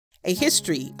A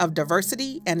History of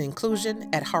Diversity and Inclusion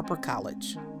at Harper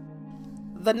College.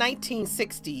 The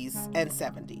 1960s and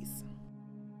 70s.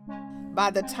 By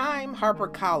the time Harper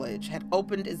College had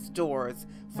opened its doors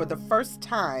for the first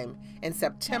time in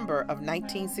September of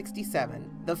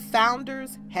 1967, the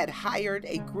founders had hired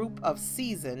a group of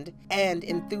seasoned and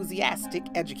enthusiastic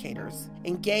educators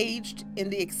engaged in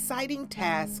the exciting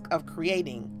task of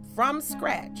creating from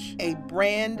scratch a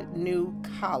brand new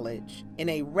college in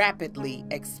a rapidly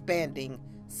expanding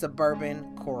suburban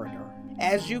corridor.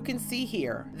 As you can see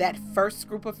here, that first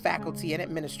group of faculty and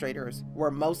administrators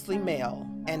were mostly male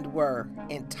and were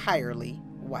entirely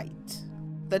white.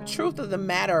 The truth of the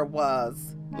matter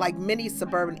was, like many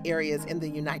suburban areas in the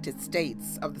United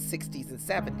States of the 60s and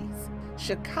 70s,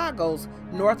 Chicago's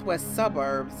northwest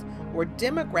suburbs were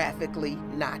demographically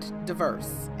not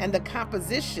diverse, and the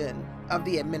composition of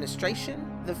the administration,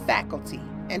 the faculty,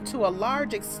 and to a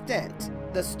large extent,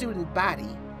 the student body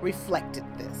reflected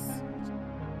this.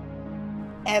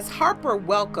 As Harper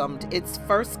welcomed its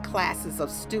first classes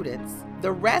of students,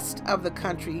 the rest of the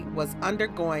country was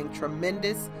undergoing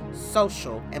tremendous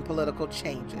social and political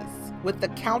changes. With the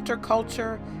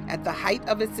counterculture at the height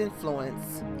of its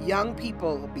influence, young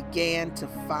people began to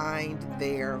find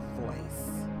their voice.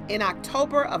 In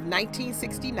October of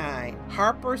 1969,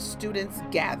 Harper students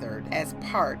gathered as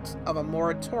part of a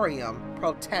moratorium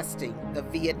protesting the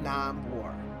Vietnam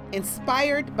War.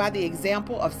 Inspired by the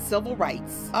example of civil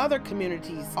rights, other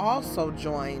communities also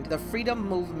joined the freedom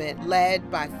movement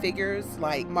led by figures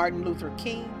like Martin Luther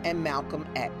King and Malcolm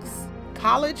X.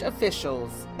 College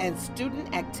officials and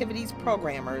student activities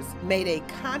programmers made a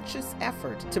conscious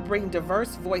effort to bring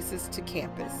diverse voices to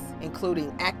campus,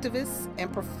 including activists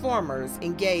and performers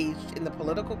engaged in the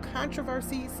political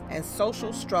controversies and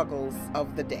social struggles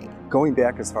of the day. Going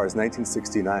back as far as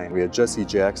 1969, we had Jesse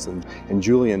Jackson and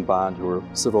Julian Bond, who were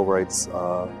civil rights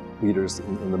leaders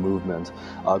in the movement.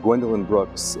 Gwendolyn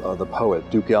Brooks, the poet,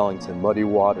 Duke Ellington, Muddy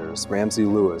Waters, Ramsey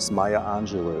Lewis, Maya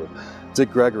Angelou, Dick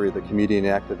Gregory, the comedian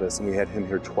activist, and we had him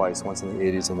here twice, once in the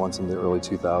 80s and once in the early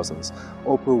 2000s.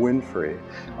 Oprah Winfrey,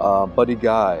 Buddy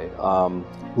Guy,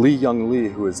 Lee Young Lee,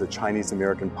 who is a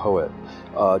Chinese-American poet,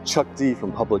 Chuck D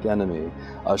from Public Enemy,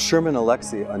 Sherman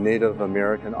Alexie, a Native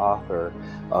American author.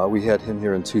 We had him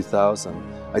here in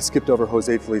 2000. I skipped over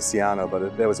Jose Feliciano,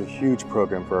 but that was a huge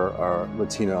program for our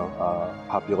Latino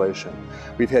population.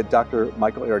 We've had Dr.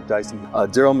 Michael Eric Dyson,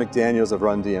 Daryl McDaniels of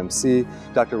Run DMC,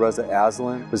 Dr. Reza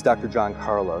Aslan, was Dr. John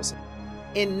Carlos.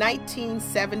 In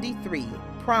 1973,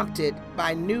 prompted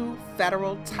by new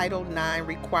federal Title IX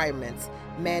requirements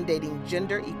mandating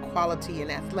gender equality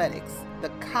in athletics, the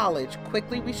college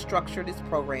quickly restructured its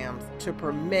programs to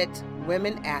permit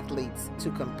women athletes to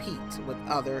compete with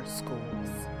other schools.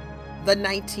 The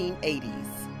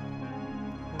 1980s.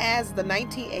 As the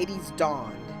 1980s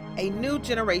dawned, a new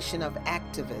generation of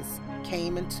activists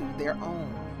came into their own.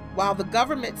 While the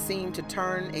government seemed to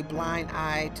turn a blind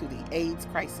eye to the AIDS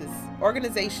crisis,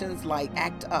 organizations like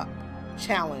ACT UP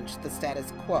challenged the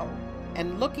status quo,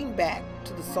 and looking back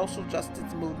to the social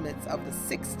justice movements of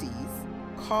the 60s,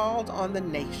 called on the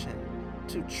nation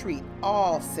to treat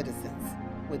all citizens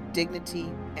with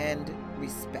dignity and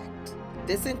respect.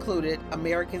 This included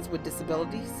Americans with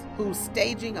Disabilities, whose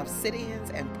staging of sit-ins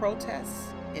and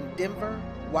protests in Denver,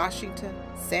 Washington,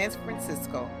 San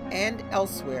Francisco, and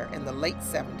elsewhere in the late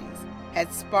 70s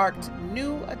had sparked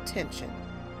new attention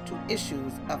to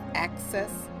issues of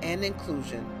access and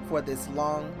inclusion for this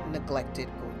long-neglected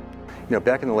group. You know,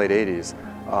 back in the late 80s,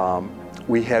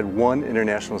 we had one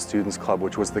International Students Club,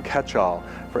 which was the catch-all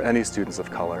for any students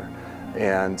of color.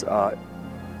 And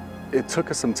it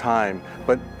took us some time,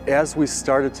 but as we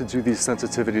started to do these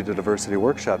sensitivity to diversity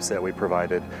workshops that we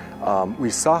provided, we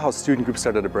saw how student groups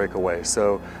started to break away.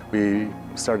 So we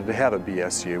started to have a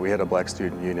BSU. We had a Black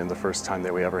Student Union the first time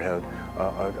that we ever had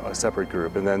a separate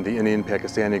group, and then the Indian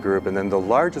Pakistani group, and then the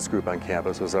largest group on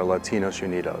campus was our Latinos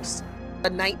Unidos. The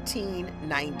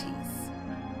 1990s.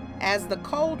 As the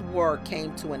Cold War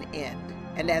came to an end,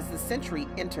 and as the century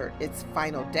entered its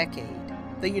final decade,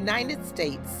 the United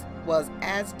States was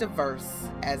as diverse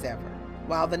as ever.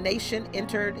 While the nation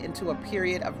entered into a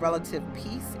period of relative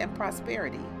peace and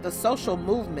prosperity, the social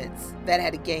movements that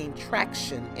had gained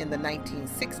traction in the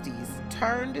 1960s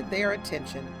turned their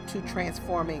attention to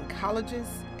transforming colleges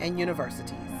and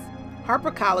universities.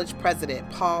 Harper College President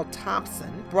Paul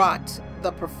Thompson brought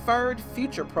the Preferred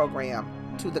Future program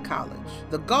to the college.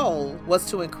 The goal was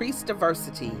to increase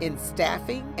diversity in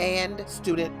staffing and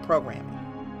student programming.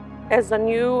 As a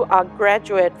new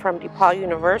graduate from DePaul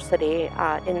University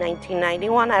in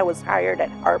 1991, I was hired at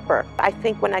Harper. I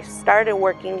think when I started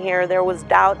working here, there was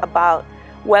doubt about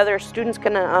whether students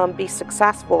can be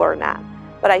successful or not.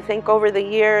 But I think over the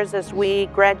years, as we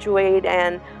graduate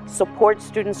and support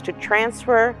students to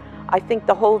transfer, I think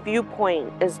the whole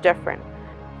viewpoint is different.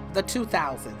 The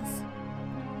 2000s.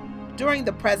 During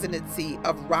the presidency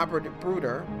of Robert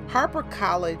Bruder, Harper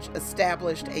College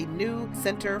established a new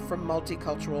Center for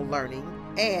Multicultural Learning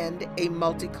and a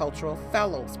Multicultural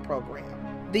Fellows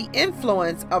Program. The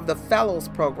influence of the Fellows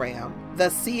Program, the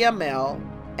CML,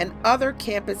 and other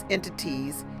campus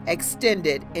entities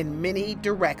extended in many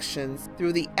directions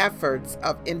through the efforts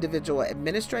of individual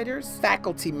administrators,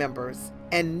 faculty members,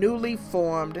 and newly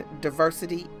formed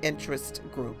diversity interest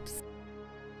groups.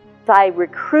 I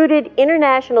recruited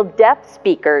international deaf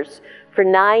speakers for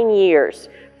 9 years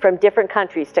from different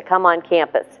countries to come on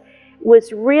campus. It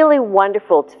was really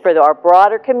wonderful for our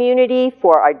broader community,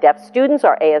 for our deaf students,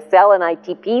 our ASL and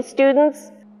ITP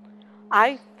students.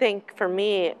 I think for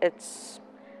me, it's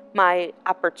my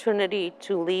opportunity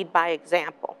to lead by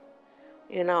example.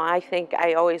 You know, I think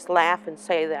I always laugh and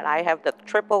say that I have the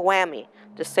triple whammy: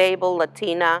 disabled,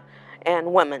 Latina,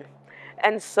 and women.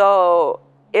 And so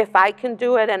if I can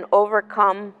do it and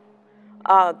overcome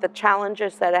the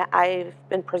challenges that I've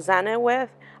been presented with,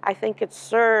 I think it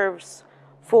serves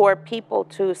for people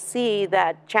to see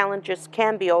that challenges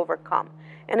can be overcome.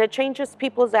 And it changes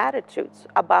people's attitudes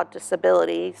about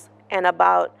disabilities and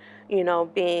about, you know,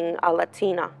 being a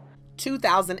Latina.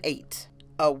 2008,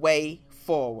 a way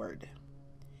forward.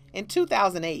 In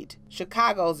 2008,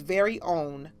 Chicago's very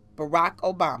own Barack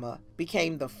Obama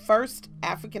became the first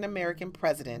African-American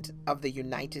president of the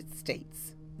United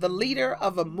States. The leader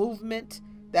of a movement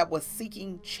that was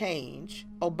seeking change,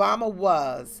 Obama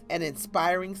was an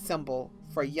inspiring symbol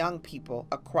for young people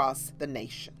across the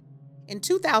nation. In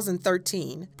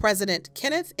 2013, President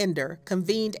Kenneth Ender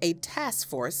convened a task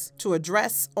force to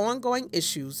address ongoing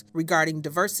issues regarding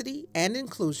diversity and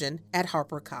inclusion at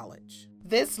Harper College.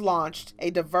 This launched a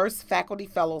diverse faculty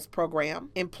fellows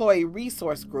program, employee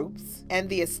resource groups, and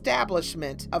the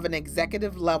establishment of an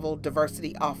executive-level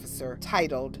diversity officer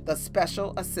titled the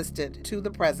Special Assistant to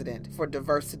the President for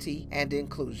Diversity and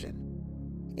Inclusion.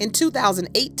 In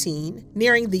 2018,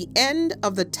 nearing the end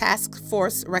of the task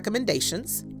force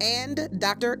recommendations and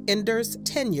Dr. Ender's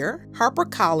tenure, Harper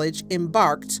College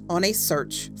embarked on a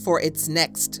search for its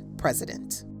next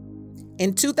president.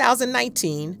 In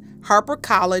 2019, Harper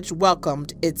College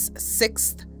welcomed its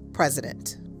 6th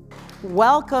president.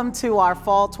 Welcome to our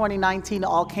Fall 2019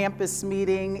 All-Campus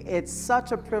meeting. It's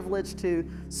such a privilege to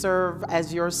serve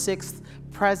as your 6th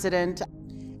president.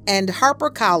 And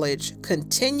Harper College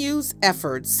continues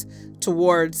efforts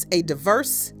towards a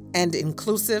diverse and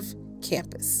inclusive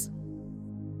campus.